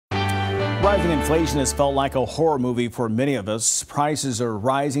Rising inflation has felt like a horror movie for many of us. Prices are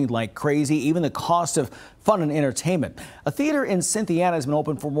rising like crazy, even the cost of fun and entertainment. A theater in Cynthiana has been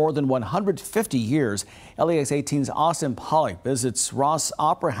open for more than 150 years. LEX 18's Austin Pollock visits Rohs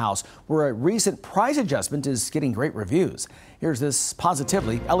Opera House, where a recent price adjustment is getting great reviews. Here's this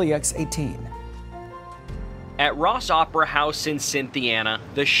positively LEX 18. At Rohs Opera House in Cynthiana,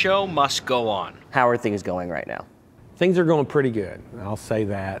 the show must go on. How are things going right now? Things are going pretty good, I'll say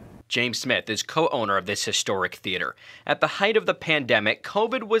that. James Smith is co-owner of this historic theater. At the height of the pandemic,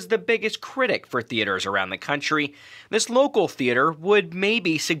 COVID was the biggest critic for theaters around the country. This local theater would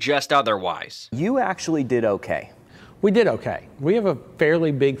maybe suggest otherwise. You actually did okay. We did okay. We have a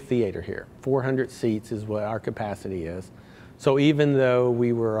fairly big theater here. 400 seats is what our capacity is. So even though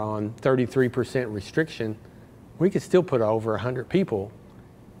we were on 33% restriction, we could still put over 100 people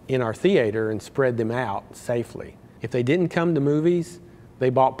in our theater and spread them out safely. If they didn't come to movies, they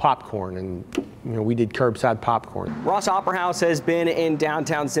bought popcorn, and we did curbside popcorn. Rohs Opera House has been in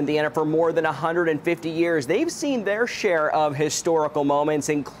downtown Cynthiana for more than 150 years. They've seen their share of historical moments,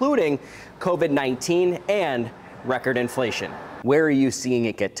 including COVID-19 and record inflation. Where are you seeing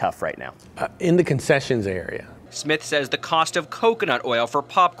it get tough right now? In the concessions area. Smith says the cost of coconut oil for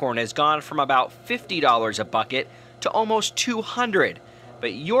popcorn has gone from about $50 a bucket to almost $200.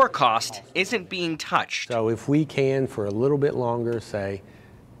 But your cost isn't being touched. So if we can, for a little bit longer, say,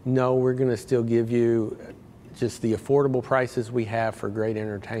 no, we're going to still give you just the affordable prices we have for great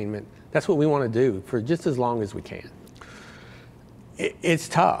entertainment. That's what we want to do for just as long as we can. It's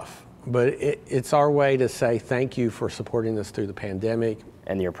tough, but it's our way to say thank you for supporting us through the pandemic.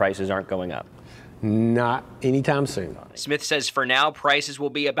 And your prices aren't going up? Not anytime soon. Smith says for now, prices will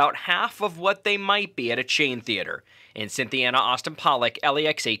be about half of what they might be at a chain theater. In Cynthiana, Austin Pollock,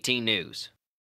 LEX 18 News.